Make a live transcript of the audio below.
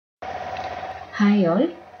Hi all,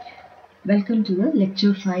 welcome to the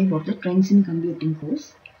lecture 5 of the Trends in Computing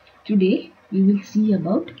course. Today we will see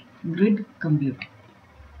about grid computing.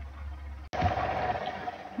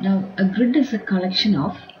 Now a grid is a collection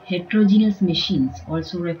of heterogeneous machines,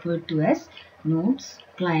 also referred to as nodes,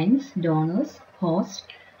 clients, donors, hosts,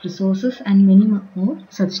 resources and many more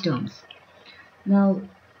such terms. Now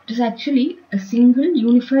it is actually a single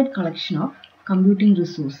unified collection of computing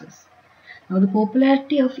resources. Now, the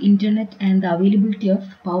popularity of internet and the availability of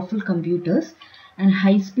powerful computers and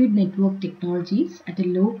high-speed network technologies at a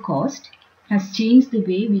low cost has changed the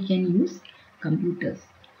way we can use computers.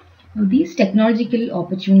 Now, these technological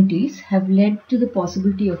opportunities have led to the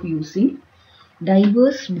possibility of using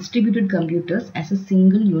diverse distributed computers as a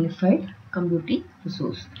single unified computing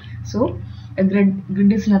resource. So, a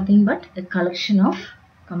grid is nothing but a collection of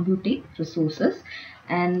computing resources,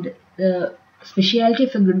 and the speciality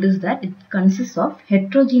of a grid is that it consists of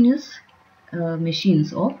heterogeneous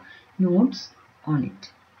machines or nodes on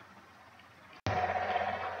it.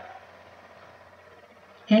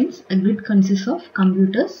 Hence, a grid consists of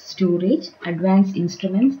computers, storage, advanced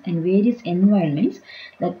instruments and various environments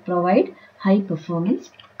that provide high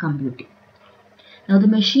performance computing. Now, the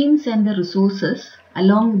machines and the resources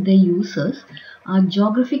along with their users are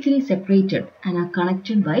geographically separated and are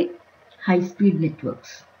connected by high-speed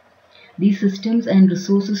networks. These systems and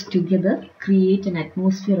resources together create an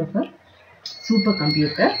atmosphere of a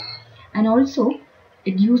supercomputer, and also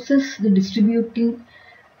it uses the distributing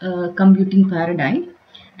computing paradigm.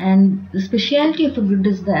 And the speciality of a grid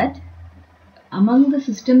is that among the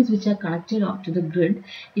systems which are connected up to the grid,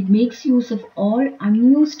 it makes use of all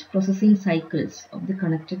unused processing cycles of the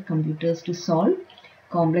connected computers to solve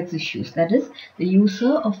complex issues. That is, the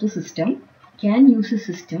user of the system can use the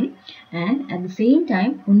system, and at the same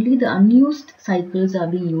time only the unused cycles are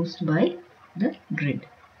being used by the grid.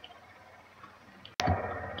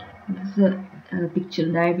 This is a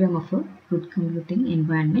picture diagram of a grid computing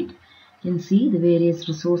environment. You can see the various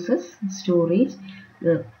resources, storage,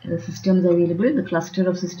 the systems available, the cluster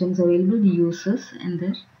of systems available, the users and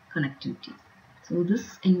their connectivity. So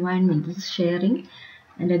this environment, this sharing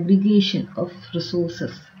and aggregation of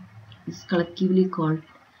resources is collectively called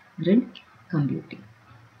grid computing.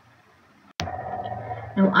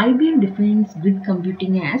 Now IBM defines grid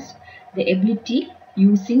computing as the ability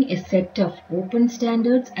using a set of open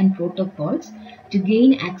standards and protocols to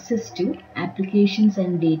gain access to applications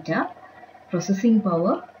and data, processing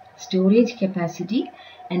power, storage capacity,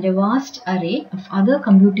 and a vast array of other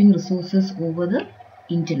computing resources over the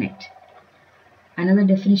internet. Another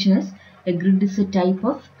definition is a grid is a type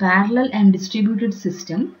of parallel and distributed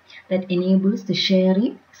system that enables the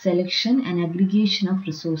sharing, selection, and aggregation of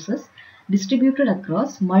resources distributed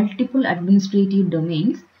across multiple administrative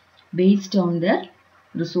domains based on their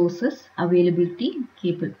resources, availability,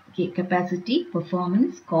 capacity,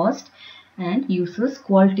 performance, cost, and users'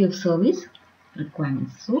 quality of service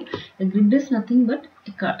requirements. So, a grid is nothing but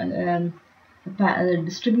a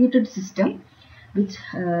distributed system which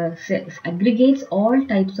aggregates all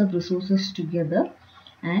types of resources together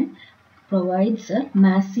and provides a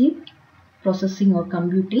massive processing or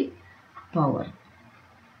computing power.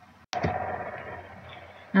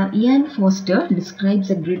 Now, Ian Foster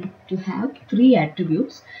describes a grid to have three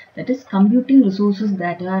attributes, that is, computing resources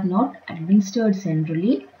that are not administered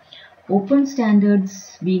centrally, open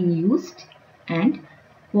standards being used, and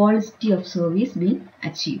quality of service being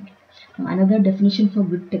achieved. Now, another definition for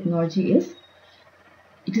grid technology is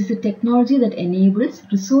it is a technology that enables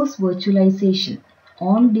resource virtualization,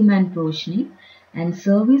 on-demand provisioning, and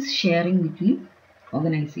service sharing between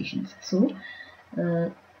organizations. So,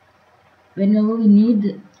 whenever we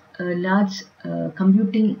need a large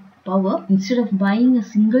computing power, instead of buying a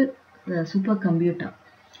single supercomputer,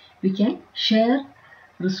 we can share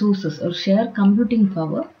resources or share computing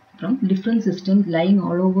power from different systems lying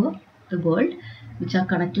all over the world which are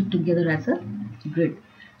connected together as a grid.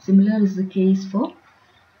 Similar is the case for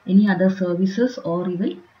any other services or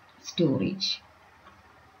even storage.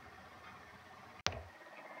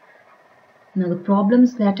 Now, the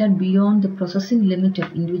problems that are beyond the processing limit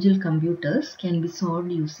of individual computers can be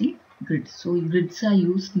solved using grids. So, grids are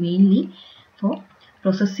used mainly for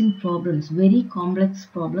processing problems, very complex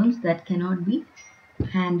problems that cannot be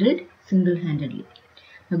handled single-handedly.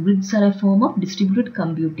 Now, grids are a form of distributed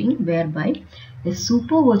computing whereby a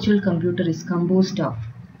super virtual computer is composed of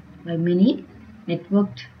by many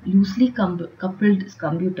networked, loosely coupled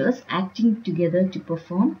computers acting together to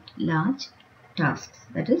perform large tasks.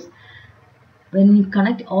 That is, when you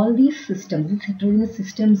connect all these systems, these heterogeneous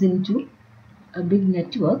systems into a big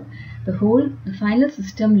network, the final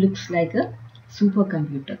system looks like a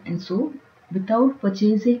supercomputer, and so without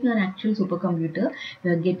purchasing an actual supercomputer,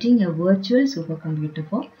 we are getting a virtual supercomputer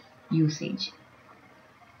for usage.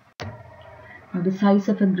 Now, the size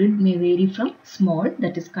of a grid may vary from small,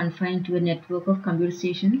 that is confined to a network of computer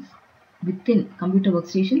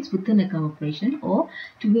workstations within a corporation, or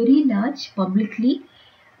to very large publicly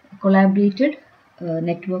collaborated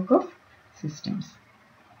network of systems.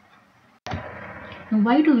 Now,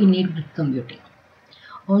 why do we need grid computing?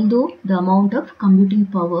 Although the amount of computing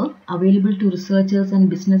power available to researchers and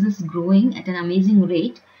businesses is growing at an amazing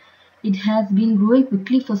rate, it has been growing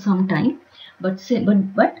quickly for some time, but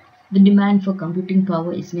the demand for computing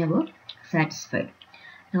power is never satisfied.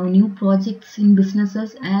 Now, new projects in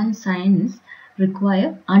businesses and science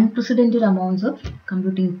require unprecedented amounts of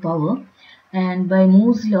computing power, and by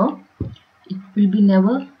Moore's law, it will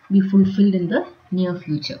never be fulfilled in the near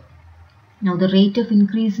future. Now, the rate of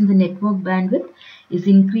increase in the network bandwidth is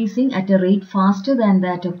increasing at a rate faster than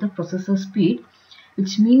that of the processor speed,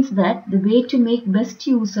 which means that the way to make best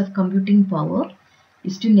use of computing power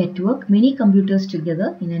is to network many computers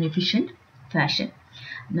together in an efficient fashion.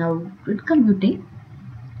 Now, grid computing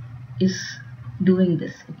is doing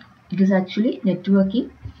this. It is actually networking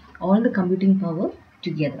all the computing power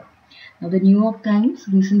together. Now, the New York Times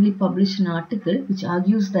recently published an article which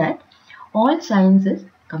argues that all science is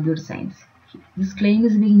computer science. This claim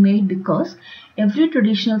is being made because every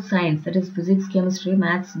traditional science, that is physics, chemistry,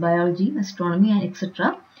 maths, biology, astronomy, and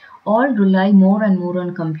etc., all rely more and more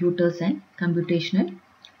on computers and computational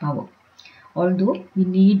power. Although we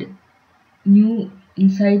need new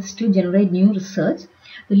insights to generate new research,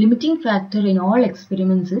 the limiting factor in all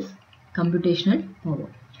experiments is computational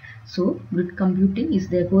power. So, grid computing is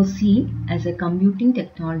therefore seen as a computing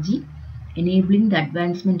technology enabling the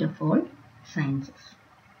advancement of all sciences.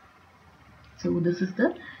 So, this is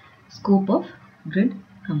the scope of grid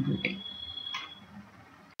computing.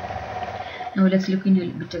 Now, let's look into a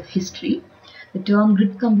bit of history. The term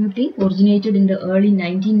grid computing originated in the early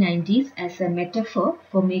 1990s as a metaphor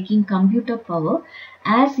for making computer power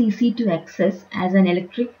as easy to access as an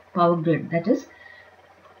electric power grid. That is,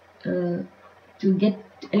 to get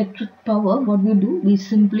electric power, what we do, we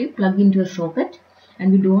simply plug into a socket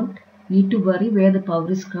and we don't need to worry where the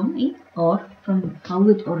power is coming or from how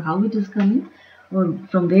it is coming or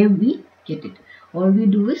from where we get it. All we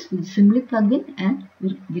do is we simply plug in and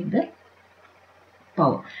we get the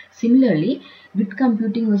power. Similarly, grid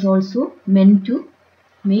computing was also meant to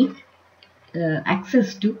make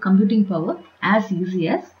access to computing power as easy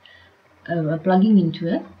as plugging into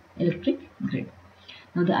an electric grid.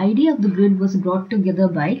 Now, the idea of the grid was brought together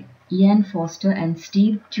by Ian Foster and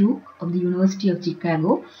Steve Tuke of the University of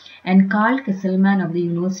Chicago and Carl Kesselman of the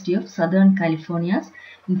University of Southern California's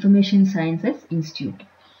Information Sciences Institute.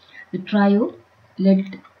 The trio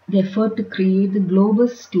led the effort to create the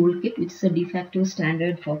Globus Toolkit, which is a de facto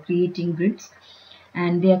standard for creating grids,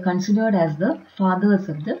 and they are considered as the fathers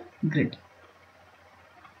of the grid.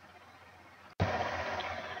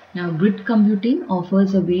 Now, grid computing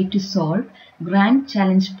offers a way to solve grand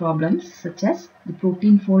challenge problems such as the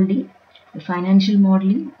protein folding, the financial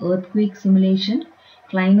modeling, earthquake simulation,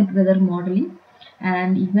 climate weather modeling,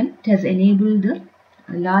 and even it has enabled the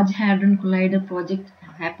Large Hadron Collider project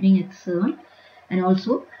happening at CERN, and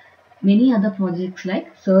also many other projects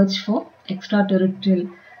like search for extraterrestrial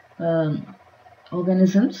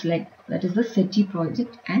organisms, like that is the SETI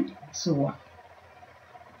project, and so on.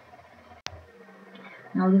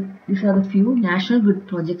 Now, these are the few national grid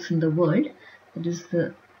projects in the world. That is,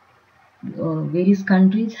 the various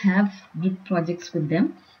countries have grid projects with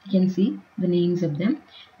them. You can see the names of them: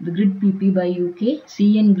 the Grid PP by UK,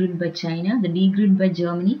 CN Grid by China, the D Grid by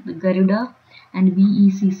Germany, the Garuda and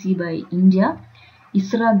VECC by India,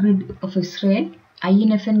 ISRA Grid of Israel,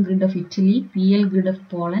 INFN Grid of Italy, PL Grid of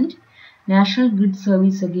Poland, National Grid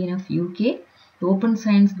Service again of UK, the Open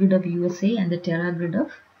Science Grid of USA, and the Terra Grid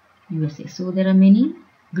of USA. So there are many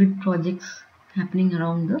grid projects happening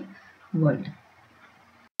around the world.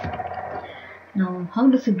 Now, how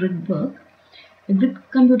does a grid work? A grid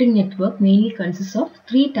computing network mainly consists of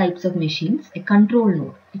three types of machines: a control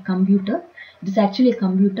node, a computer. It is actually a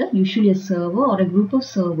computer, usually a server or a group of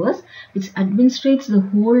servers, which administrates the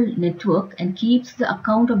whole network and keeps the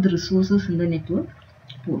account of the resources in the network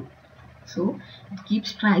pool. So it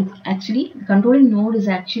keeps track. Actually, the controlling node is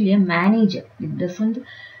actually a manager. It doesn't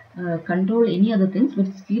control any other things, but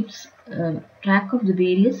it keeps track of the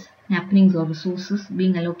various happenings or resources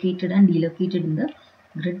being allocated and delocated in the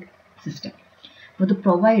grid system. For the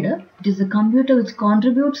provider, it is the computer which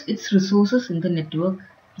contributes its resources in the network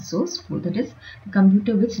resource pool. That is, the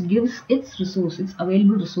computer which gives its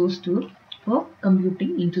available resource for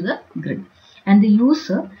computing into the grid. And the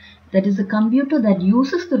user That is a computer that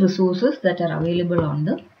uses the resources that are available on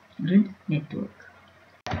the grid network.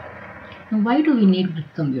 Now, why do we need grid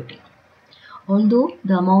computing? Although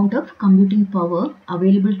the amount of computing power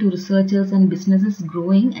available to researchers and businesses is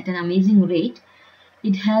growing at an amazing rate,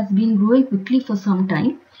 it has been growing quickly for some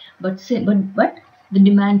time, but the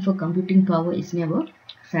demand for computing power is never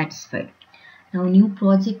satisfied. Now, new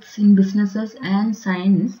projects in businesses and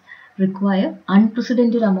science require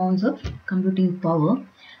unprecedented amounts of computing power,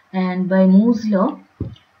 and by Moore's law,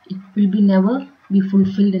 it will never be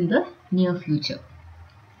fulfilled in the near future.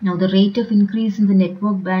 Now, the rate of increase in the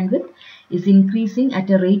network bandwidth is increasing at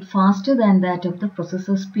a rate faster than that of the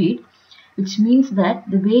processor speed, which means that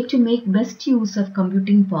the way to make best use of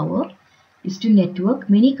computing power is to network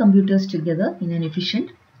many computers together in an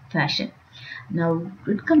efficient fashion. Now,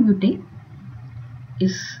 grid computing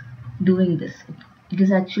is doing this. It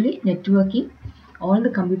is actually networking all the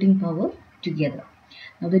computing power together.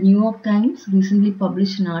 Now, the New York Times recently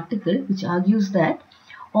published an article which argues that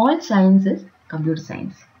all science is computer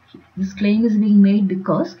science. This claim is being made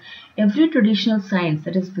because every traditional science,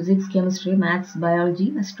 that is physics, chemistry, maths,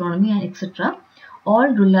 biology, astronomy, and etc., all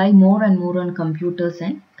rely more and more on computers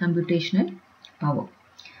and computational power.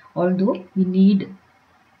 Although we need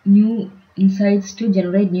new insights to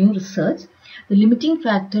generate new research, the limiting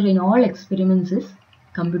factor in all experiments is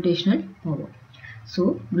computational power.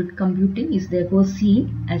 So, grid computing is therefore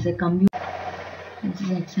seen as a computer. This is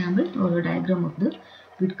an example or a diagram of the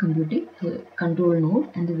grid computing, the control node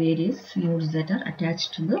and the various nodes that are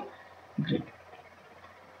attached to the grid.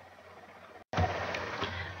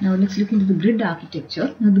 Now let's look into the grid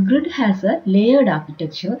architecture. Now the grid has a layered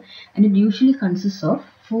architecture and it usually consists of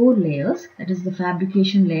 4 layers, that is the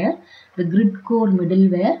fabrication layer, the grid core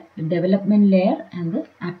middleware, the development layer and the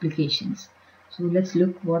applications. So let's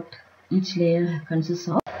look what each layer consists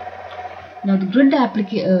of. Now the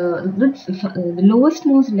the lowest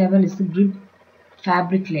most level is the grid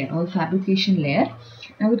fabric layer or fabrication layer.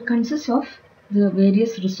 Now it consists of the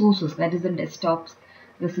various resources, that is the desktops,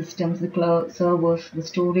 the systems, the servers, the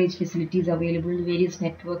storage facilities available, the various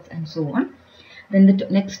networks and so on. Then the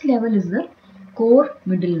next level is the core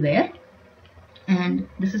middleware, and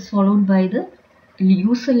this is followed by the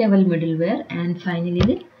user level middleware and finally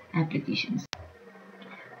the applications.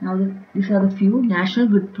 Now these are the few national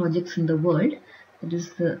grid projects in the world. That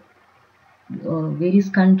is the various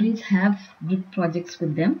countries have grid projects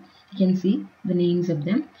with them. You can see the names of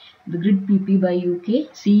them: the Grid PP by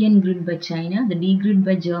UK, CN Grid by China, the D Grid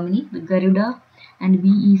by Germany, the Garuda and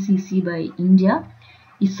VECC by India,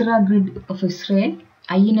 ISRA Grid of Israel,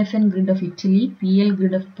 INFN Grid of Italy, PL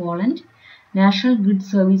Grid of Poland, National Grid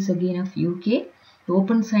Service again of UK, the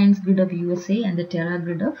Open Science Grid of USA and the Terra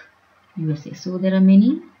Grid of USA. So there are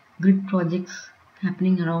many grid projects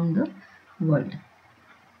happening around the world.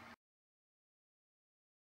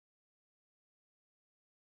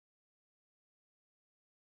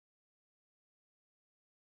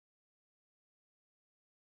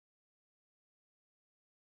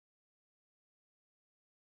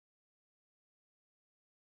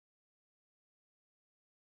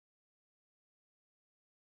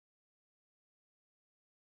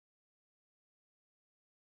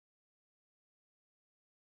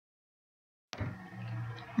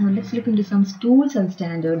 Now let's look into some tools and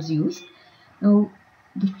standards used. Now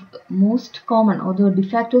the most common or the de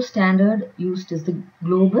facto standard used is the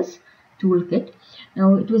Globus toolkit.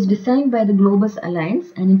 Now it was designed by the Globus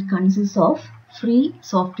Alliance and it consists of free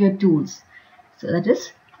software tools. So that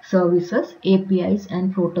is services, APIs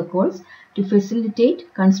and protocols to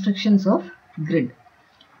facilitate constructions of grid.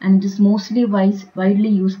 And it is mostly widely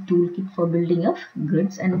used toolkit for building of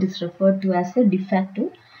grids and it is referred to as the de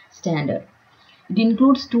facto standard. It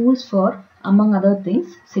includes tools for, among other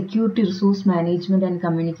things, security, resource management and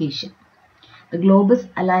communication. The Globus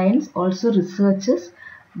Alliance also researches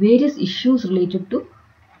various issues related to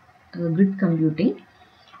grid computing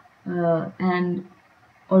and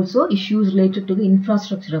also issues related to the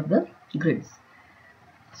infrastructure of the grids.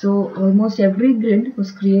 So almost every grid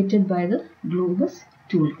was created by the Globus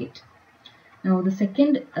toolkit. Now the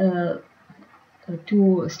second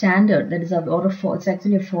to standard, that is it's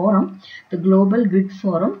actually a forum, the Global Grid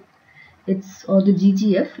Forum, or the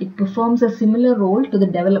GGF. It performs a similar role to the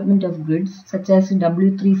development of grids such as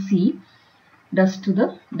W3C does to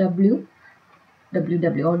the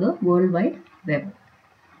WWW or the World Wide Web.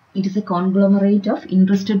 It is a conglomerate of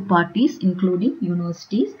interested parties including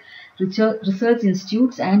universities, research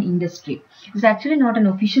institutes and industry. It is actually not an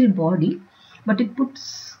official body, but it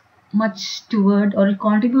puts much toward, or it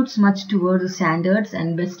contributes much toward the standards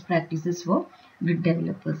and best practices for grid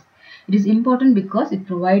developers. It is important because it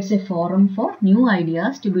provides a forum for new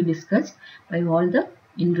ideas to be discussed by all the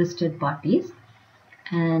interested parties.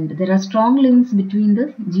 And there are strong links between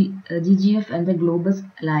the GGF and the Globus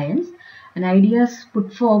Alliance, and ideas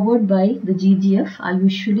put forward by the GGF are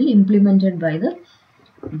usually implemented by the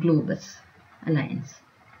Globus Alliance.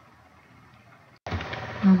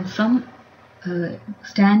 Some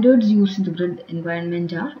standards used in the grid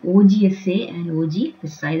environment are OGSA and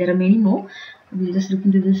OGSI. There are many more. We'll just look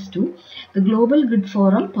into this too. The Global Grid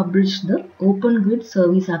Forum published the Open Grid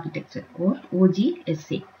Service Architecture, or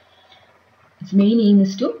OGSA. Its main aim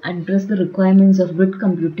is to address the requirements of grid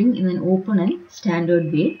computing in an open and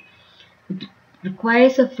standard way. It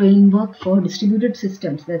requires a framework for distributed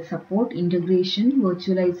systems that support integration,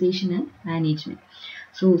 virtualization, and management.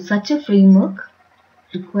 So, such a framework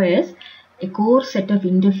requires a core set of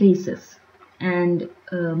interfaces and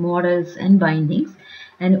models and bindings,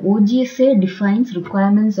 and OGSA defines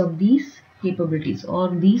requirements of these capabilities or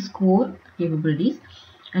these core capabilities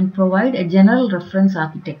and provide a general reference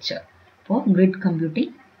architecture for grid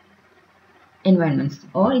computing environments,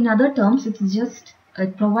 or in other terms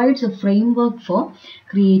it provides a framework for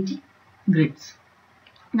creating grids.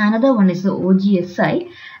 Another one is the OGSI.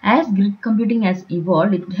 As grid computing has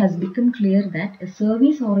evolved, it has become clear that a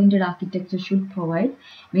service-oriented architecture should provide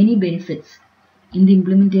many benefits in the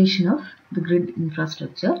implementation of the grid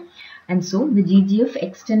infrastructure. And so the GGF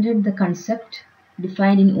extended the concept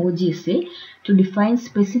defined in OGSA to define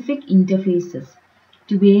specific interfaces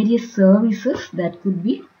to various services that could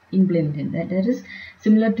be implemented. That is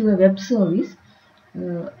similar to a web service.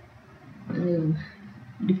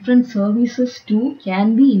 Different services too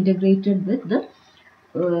can be integrated with the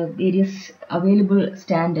various available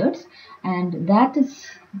standards, and that is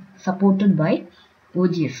supported by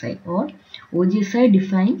OGSI. Or OGSI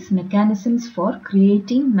defines mechanisms for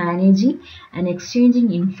creating, managing, and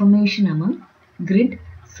exchanging information among grid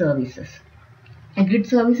services. A grid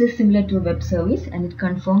service is similar to a web service, and it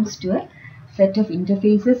conforms to a set of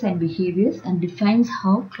interfaces and behaviors and defines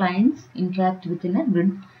how clients interact within a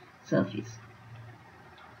grid service.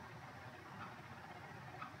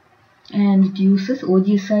 And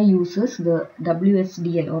OGSI uses the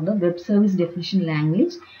WSDL, or the Web Service Definition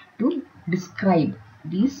Language, to describe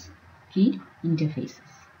these key interfaces.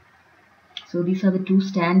 So these are the two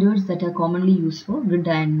standards that are commonly used for grid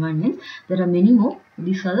environments. There are many more.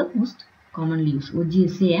 These are the most commonly used,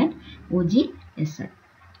 OGSA and OGSI.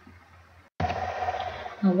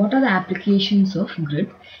 Now, what are the applications of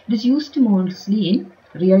grid? It is used mostly in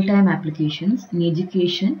real-time applications, in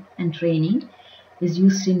education and training. It is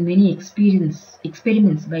used in many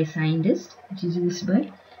experiments by scientists. It is used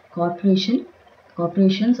by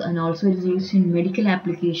corporations, and also it is used in medical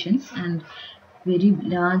applications and very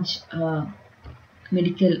large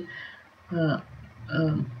medical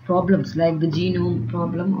problems like the genome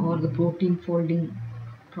problem or the protein folding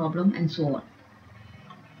problem, and so on.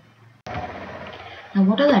 Now,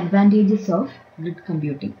 what are the advantages of grid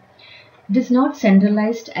computing? It is not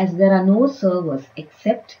centralized, as there are no servers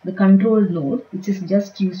except the control node, which is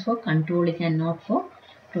just used for controlling and not for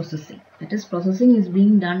processing. That is, processing is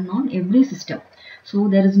being done on every system. So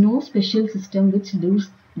there is no special system which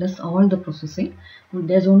does all the processing.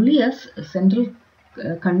 There is only a central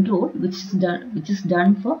control which is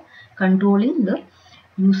done for controlling the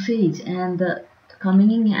usage and the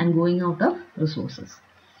coming in and going out of resources.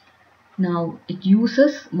 Now, it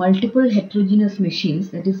uses multiple heterogeneous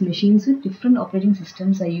machines, that is, machines with different operating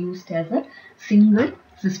systems are used as a single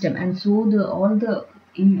system, and so all the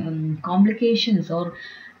complications or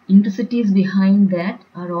intricacies behind that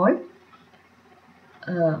are all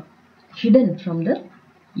hidden from the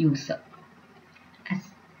user.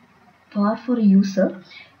 As far for a user,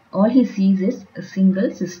 all he sees is a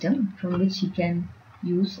single system from which he can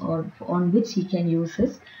use, or on which he can use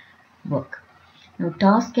his work. Now,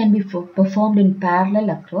 tasks can be performed in parallel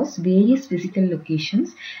across various physical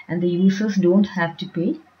locations, and the users don't have to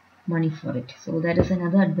pay money for it. So that is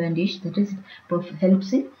another advantage, that is,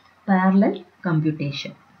 helps in parallel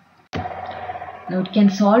computation. Now, it can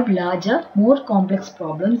solve larger, more complex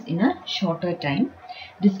problems in a shorter time.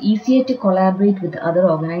 It is easier to collaborate with other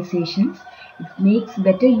organizations. It makes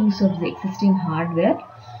better use of the existing hardware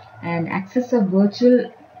and access of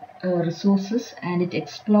virtual resources, and it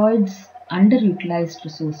exploits underutilized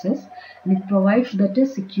resources, and it provides better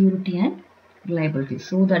security and reliability.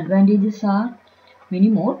 So the advantages are many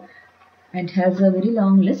more and has a very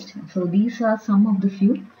long list. So these are some of the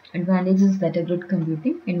few advantages that a grid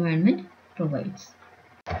computing environment provides.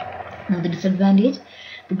 Now, the disadvantage: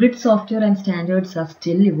 the grid software and standards are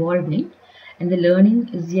still evolving. and the learning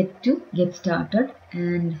is yet to get started,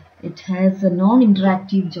 and it has a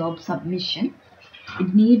non-interactive job submission.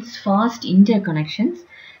 It needs fast interconnections.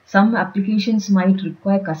 Some applications might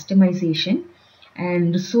require customization,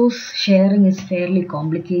 and resource sharing is fairly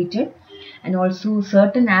complicated, and also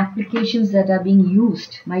certain applications that are being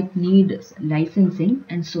used might need licensing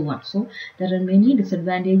and so on. So there are many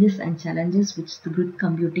disadvantages and challenges which the grid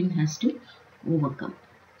computing has to overcome.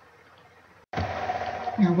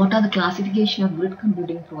 Now, what are the classification of grid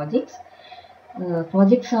computing projects?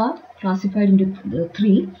 Projects are classified into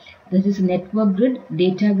three, that is network grid,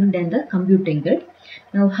 data grid, and the computing grid.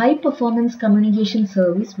 Now, high performance communication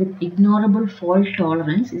service with ignorable fault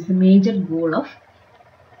tolerance is the major goal of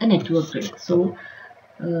a network grid. So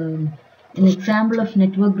an example of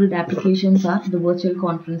network grid applications are the virtual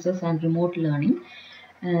conferences and remote learning,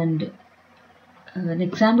 and an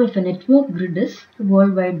example of a network grid is the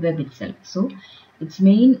World Wide Web itself. So its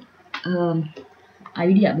main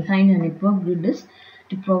idea behind a network grid is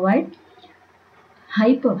to provide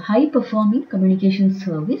high performing communication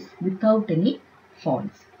service without any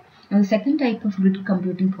faults. Now, the second type of grid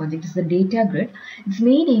computing project is the data grid. Its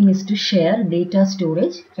main aim is to share data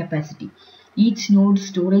storage capacity. Each node's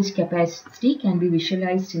storage capacity can be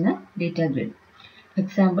visualized in a data grid. For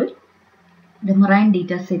example, the marine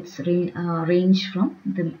data sets range from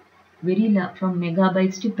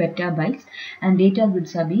megabytes to petabytes, and data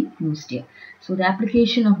grids are being used here. So the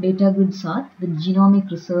application of data grids are the genomic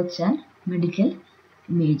research and medical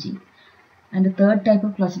imaging. And the third type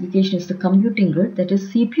of classification is the computing grid, that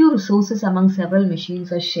is CPU resources among several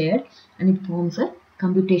machines are shared and it forms a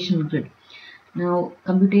computational grid. Now,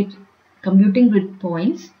 computing grid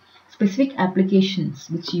points specific applications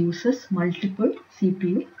which uses multiple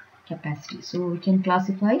CPU capacity. So we can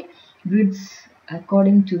classify grids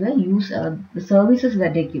according to the services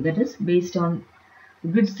that they give, that is based on the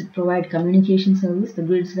grids that provide communication service, the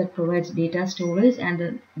grids that provides data storage, and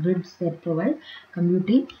the grids that provide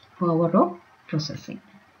computing power or processing.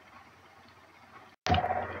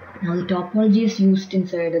 Now, the topologies used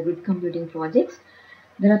inside the grid computing projects.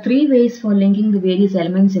 There are three ways for linking the various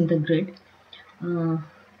elements in the grid.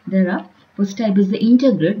 First type is the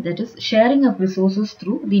intergrid, that is sharing of resources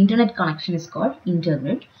through the internet connection is called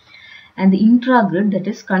intergrid. And the intragrid, that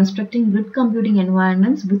is constructing grid computing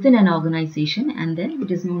environments within an organization, and then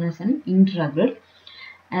it is known as an intragrid.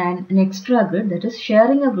 And an extragrid, that is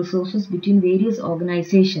sharing of resources between various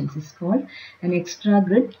organizations, is called an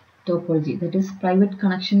extragrid topology, that is private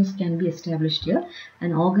connections can be established here,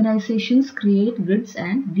 and organizations create grids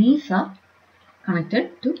and these are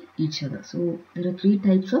connected to each other. So there are three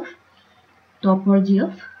types of topology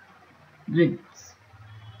of grids.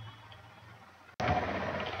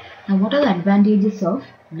 Now, what are the advantages of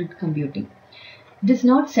grid computing? It is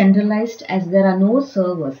not centralized as there are no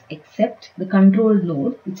servers except the control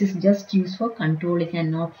node, which is just used for controlling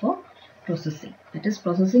and not for processing. That is,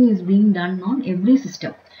 processing is being done on every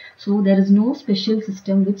system. So there is no special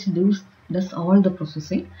system which does all the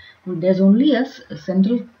processing. There is only a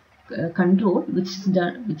central control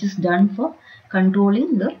which is done for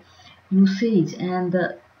controlling the usage and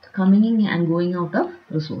the coming in and going out of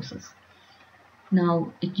resources.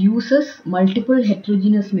 Now, it uses multiple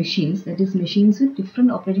heterogeneous machines, that is machines with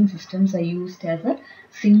different operating systems are used as a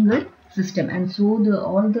single system, and so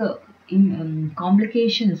all the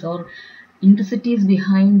complications or intricacies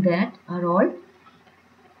behind that are all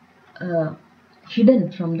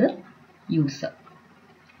hidden from the user.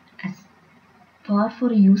 As far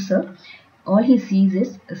for a user, all he sees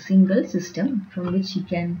is a single system from which he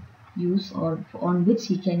can use or on which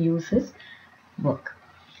he can use his work.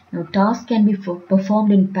 Now, tasks can be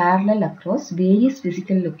performed in parallel across various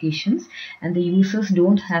physical locations and the users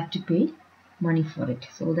don't have to pay money for it.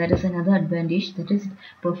 So that is another advantage, that is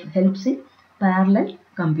helps in parallel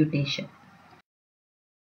computation.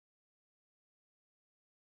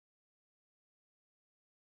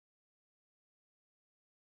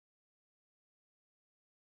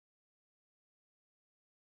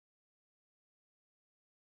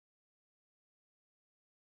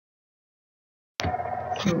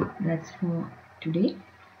 So that's for today.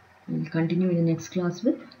 We'll continue in the next class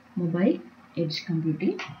with mobile edge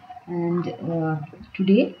computing. And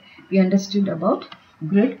today we understood about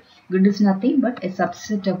grid. Grid is nothing but a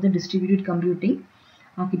subset of the distributed computing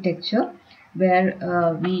architecture where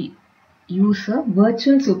we use a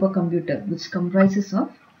virtual supercomputer which comprises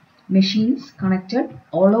of machines connected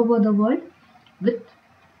all over the world with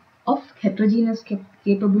of heterogeneous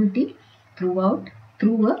capability through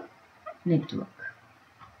a network.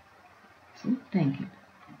 So, thank you.